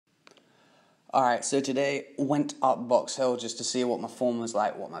Alright, so today went up Box Hill just to see what my form was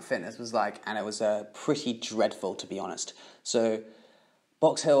like, what my fitness was like, and it was pretty dreadful, to be honest. So,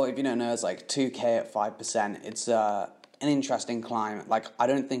 Box Hill, if you don't know, is like 2k at 5%. It's an interesting climb. Like, I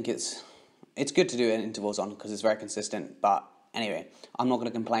don't think it's good to do intervals on because it's very consistent, but anyway, I'm not going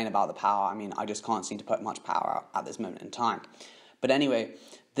to complain about the power. I mean, I just can't seem to put much power out at this moment in time. But anyway,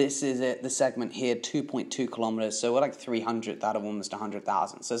 this is it, the segment here, 2.2 kilometers, so we're like 300th out of almost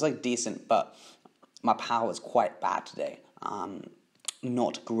 100,000. So it's like decent, but my power was quite bad today.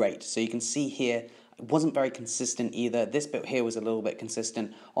 Not great. So you can see here, it wasn't very consistent either. This bit here was a little bit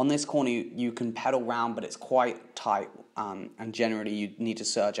consistent. On this corner, you can pedal round, but it's quite tight, and generally you need to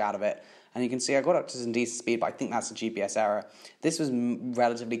surge out of it. And you can see I got up to some decent speed, but I think that's a GPS error. This was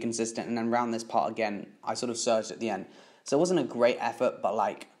relatively consistent, and then around this part again, I sort of surged at the end. So it wasn't a great effort, but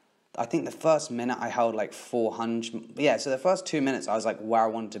like, I think the first minute I held like 400. Yeah, so the first 2 minutes I was like where I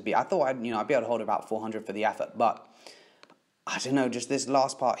wanted to be. I thought I'd be able to hold about 400 for the effort, but I don't know, just this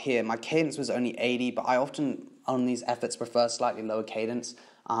last part here, my cadence was only 80, but I often on these efforts prefer slightly lower cadence.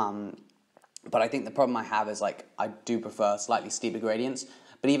 But I think the problem I have is like I do prefer slightly steeper gradients,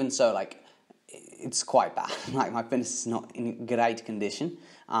 but even so, like, it's quite bad. Like, my fitness is not in great condition.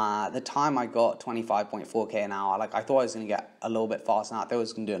 The time I got 25.4k an hour. Like, I thought I was going to get a little bit faster. I thought I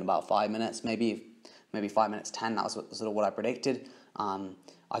was going to do it in about 5 minutes, maybe 5 minutes 10. That was sort of what I predicted. I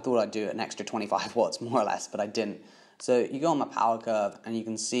thought I'd do an extra 25 watts more or less, but I didn't. So you go on my power curve and you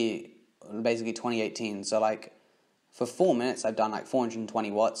can see basically 2018. So like for 4 minutes I've done like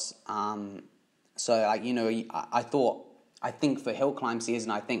 420 watts. So like, I think for hill climb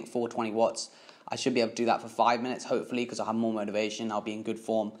season, I think 420 watts, I should be able to do that for 5 minutes, hopefully, because I'll have more motivation, I'll be in good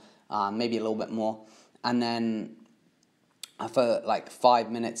form, maybe a little bit more. And then for like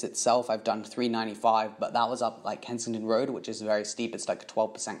 5 minutes itself, I've done 395, but that was up like Kensington Road, which is very steep. It's like a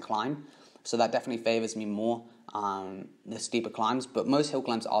 12% climb. So that definitely favors me more, the steeper climbs. But most hill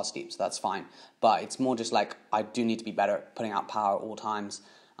climbs are steep, so that's fine. But it's more just like I do need to be better at putting out power at all times.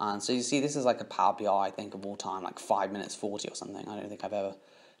 So you see, this is like a power PR, I think, of all time, like 5 minutes 40 or something. I don't think I've ever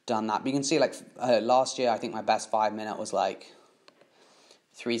done that. But you can see, like, last year, I think my best 5 minute was like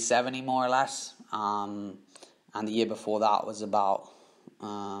 370 more or less. And the year before that was about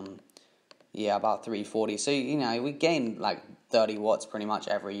 340. So, we gained like 30 watts pretty much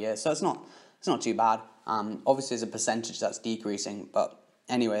every year. So it's not too bad. Obviously, there's a percentage that's decreasing. But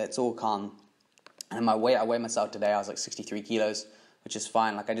anyway, it's all calm. And my weight, I weighed myself today, I was like 63 kilos. Which is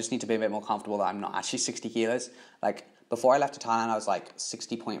fine. Like, I just need to be a bit more comfortable that I'm not actually 60 kilos. Like, before I left to Thailand, I was like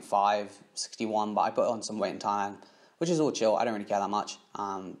 60.5, 61, but I put on some weight in Thailand, which is all chill. I don't really care that much.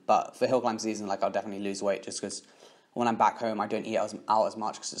 But for hill climb season, like, I'll definitely lose weight just because when I'm back home, I don't eat out as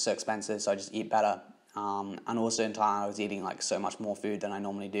much because it's so expensive, so I just eat better. And also in Thailand, I was eating like so much more food than I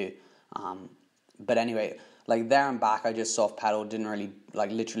normally do. But anyway, like there and back, I just soft pedaled, didn't really,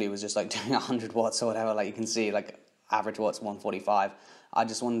 like, literally was just like doing 100 watts or whatever. Like, you can see, like, average watts 145. I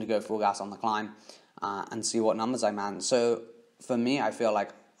just wanted to go full gas on the climb and see what numbers I man. So for me, I feel like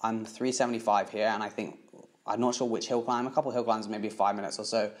I'm 375 here, and I think I'm not sure which hill climb. A couple hill climbs, maybe 5 minutes or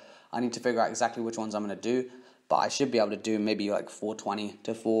so. I need to figure out exactly which ones I'm going to do, but I should be able to do maybe like 420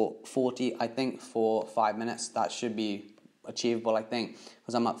 to 440. I think for 5 minutes that should be achievable. I think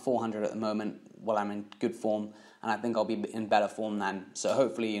because I'm at 400 at the moment. Well, I'm in good form, and I think I'll be in better form then. So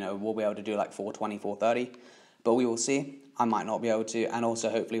hopefully, we'll be able to do like 420, 430. But we will see. I might not be able to, and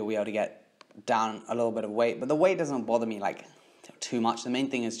also hopefully we'll be able to get down a little bit of weight. But the weight doesn't bother me like too much. The main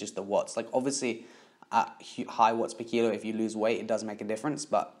thing is just the watts. Like, obviously at high watts per kilo, if you lose weight, it does make a difference.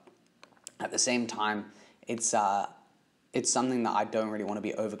 But at the same time, it's something that I don't really want to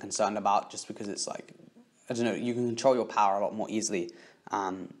be over concerned about, just because it's like, I don't know, you can control your power a lot more easily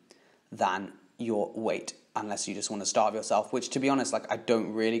than your weight, unless you just want to starve yourself, which, to be honest, like, I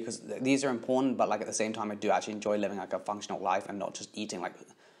don't really, because these are important, but like at the same time, I do actually enjoy living like a functional life and not just eating like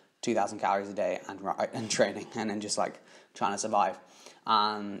 2,000 calories a day and training and then just like trying to survive.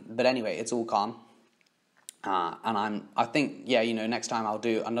 But anyway, it's all calm. And I think, next time I'll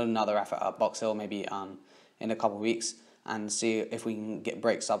do another effort at Box Hill, maybe in a couple of weeks, and see if we can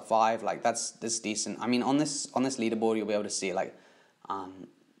break sub 5. Like, that's decent. I mean, on this leaderboard, you'll be able to see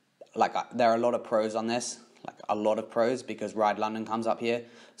there are a lot of pros on this, like a lot of pros, because Ride London comes up here.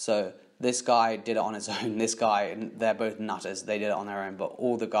 So this guy did it on his own. This guy, they're both nutters. They did it on their own. But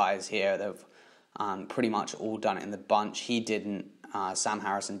all the guys here, they've pretty much all done it in the bunch. He didn't. Sam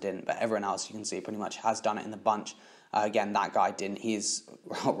Harrison didn't. But everyone else, you can see, pretty much has done it in the bunch. Again, that guy didn't. He's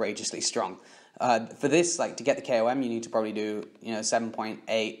outrageously strong. For this, like, to get the KOM, you need to probably do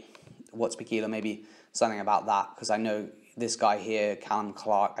 7.8 watts per kilo, maybe something about that, because I know this guy here, Callum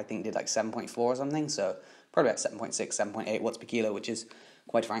Clark, I think did like 7.4 or something, so probably about 7.6, 7.8 watts per kilo, which is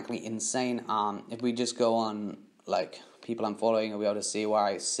quite frankly insane. If we just go on like people I'm following, you'll be able to see where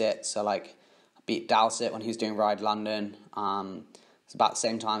I sit. So like I beat Dowsett when he was doing Ride London. It's about the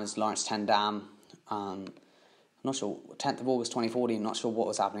same time as Lawrence Tendam. I'm not sure, 10th of August 2014, not sure what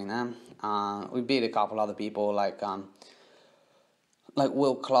was happening then. We beat a couple other people like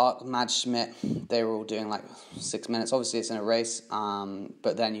Will Clark, Mad Schmidt. They were all doing like 6 minutes. Obviously it's in a race,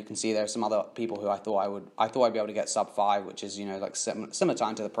 but then you can see there are some other people who I thought I'd be able to get sub 5, which is, you know, like similar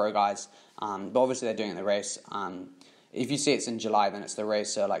time to the pro guys, but obviously they're doing it in the race. If you see it's in July, then it's the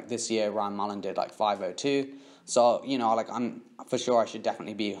race. So like this year Ryan Mullen did like 5:02, so you know, like I'm for sure I should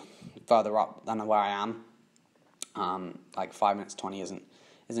definitely be further up than where I am. Like 5 minutes 20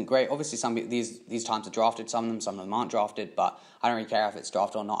 isn't great. Obviously, some these times are drafted. Some of them aren't drafted. But I don't really care if it's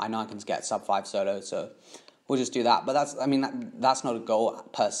drafted or not. I know I can get sub 5 solo, so we'll just do that. But that's not a goal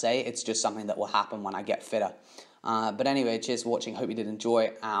per se. It's just something that will happen when I get fitter. But anyway, cheers for watching. Hope you did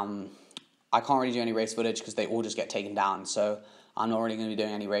enjoy. I can't really do any race footage because they all just get taken down. So I'm not really going to be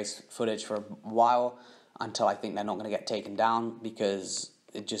doing any race footage for a while until I think they're not going to get taken down, because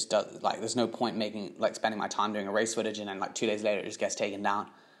it just does, like, there's no point spending my time doing a race footage and then like 2 days later it just gets taken down,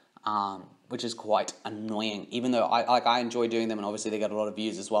 which is quite annoying, even though I enjoy doing them, and obviously they get a lot of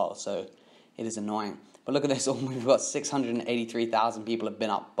views as well, so it is annoying. But look at this, we've got 683,000 people have been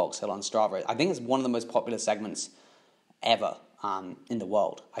up Box Hill on Strava. I think it's one of the most popular segments ever in the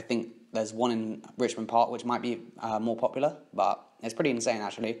world. I think there's one in Richmond Park which might be more popular, but it's pretty insane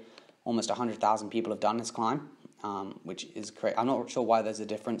actually. Almost 100,000 people have done this climb, which is crazy. I'm not sure why there's a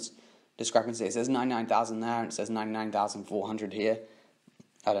discrepancy. It says 99,000 there and it says 99,400 here.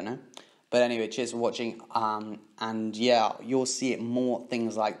 I don't know. But anyway, cheers for watching. And yeah, you'll see more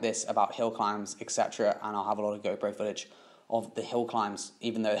things like this about hill climbs, etc. And I'll have a lot of GoPro footage of the hill climbs,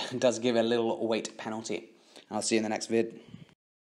 even though it does give a little weight penalty. And I'll see you in the next vid.